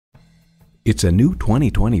It's a new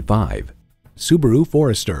 2025 Subaru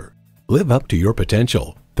Forester. Live up to your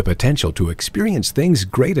potential, the potential to experience things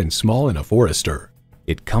great and small in a Forester.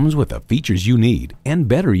 It comes with the features you need and,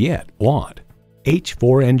 better yet, want.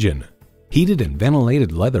 H4 engine, heated and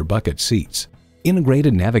ventilated leather bucket seats,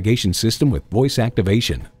 integrated navigation system with voice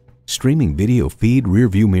activation, streaming video feed rear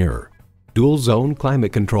view mirror, dual zone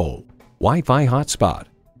climate control, Wi-Fi hotspot,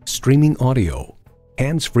 streaming audio,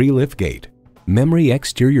 hands-free liftgate, memory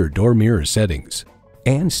exterior door mirror settings,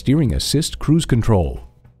 and steering assist cruise control.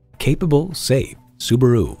 Capable, safe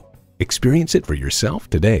Subaru. Experience it for yourself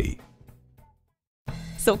today.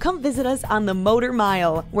 So come visit us on the Motor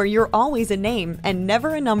Mile, where you're always a name and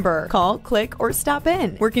never a number. Call, click, or stop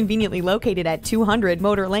in. We're conveniently located at 200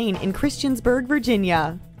 Motor Lane in Christiansburg,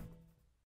 Virginia.